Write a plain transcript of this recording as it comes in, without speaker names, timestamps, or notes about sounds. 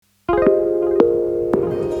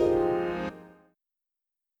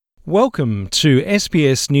Welcome to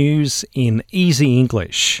SBS News in Easy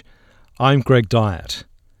English. I'm Greg Dyett.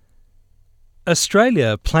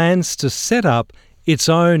 Australia plans to set up its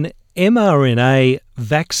own mRNA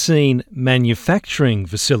vaccine manufacturing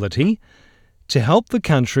facility to help the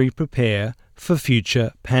country prepare for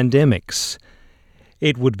future pandemics.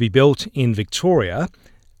 It would be built in Victoria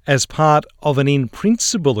as part of an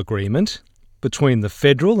in-principle agreement between the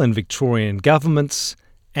federal and Victorian governments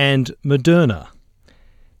and Moderna.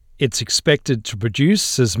 It's expected to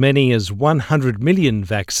produce as many as 100 million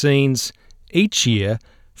vaccines each year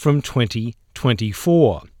from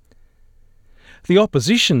 2024. The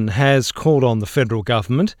opposition has called on the federal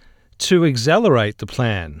government to accelerate the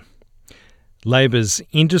plan. Labor's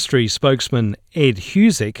industry spokesman Ed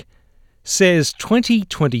Husic says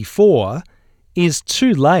 2024 is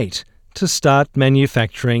too late to start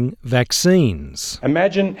manufacturing vaccines.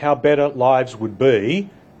 Imagine how better lives would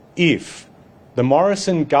be if the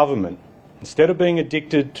Morrison government, instead of being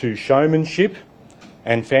addicted to showmanship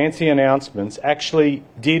and fancy announcements, actually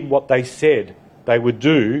did what they said they would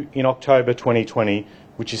do in October 2020,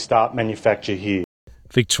 which is start manufacture here.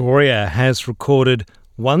 Victoria has recorded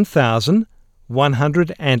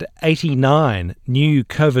 1,189 new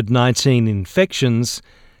COVID-19 infections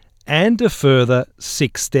and a further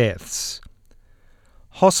 6 deaths.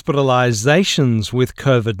 Hospitalisations with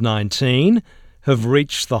COVID-19 have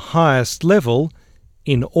reached the highest level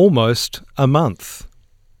in almost a month.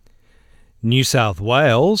 New South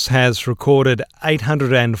Wales has recorded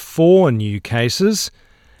 804 new cases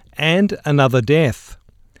and another death.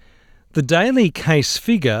 The daily case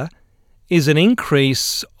figure is an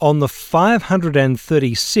increase on the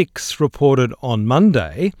 536 reported on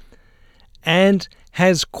Monday and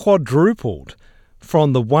has quadrupled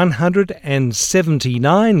from the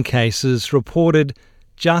 179 cases reported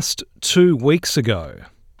just 2 weeks ago.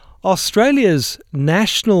 Australia's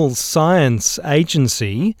National Science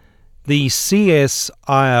Agency, the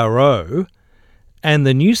CSIRO, and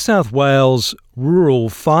the New South Wales Rural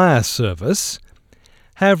Fire Service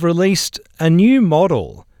have released a new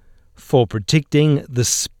model for predicting the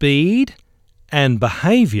speed and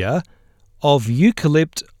behaviour of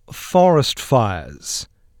eucalypt forest fires.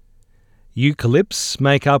 Eucalypts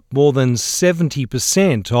make up more than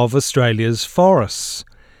 70% of Australia's forests,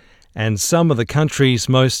 and some of the country's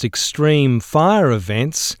most extreme fire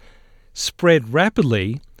events spread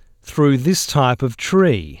rapidly through this type of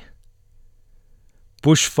tree.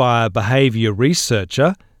 Bushfire behaviour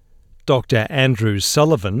researcher Dr. Andrew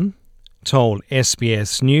Sullivan told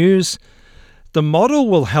SBS News the model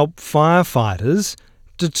will help firefighters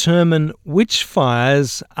determine which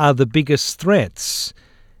fires are the biggest threats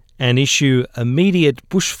and issue immediate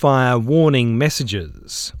bushfire warning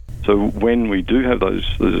messages. So when we do have those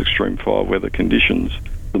extreme fire weather conditions,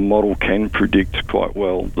 the model can predict quite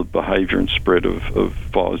well the behaviour and spread of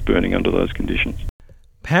fires burning under those conditions.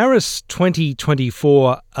 Paris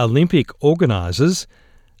 2024 Olympic organisers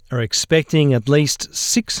are expecting at least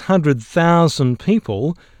 600,000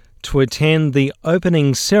 people to attend the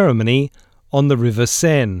opening ceremony on the River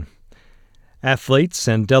Seine. Athletes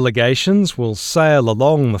and delegations will sail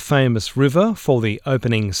along the famous river for the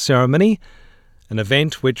opening ceremony, an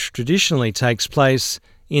event which traditionally takes place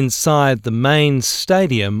inside the main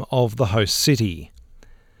stadium of the host city.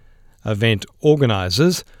 Event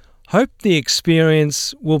organisers hope the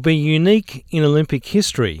experience will be unique in Olympic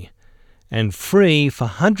history and free for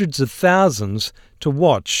hundreds of thousands to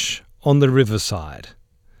watch on the riverside.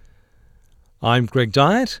 I'm Greg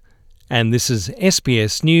Dyett, and this is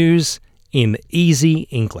SBS News in Easy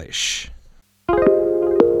English.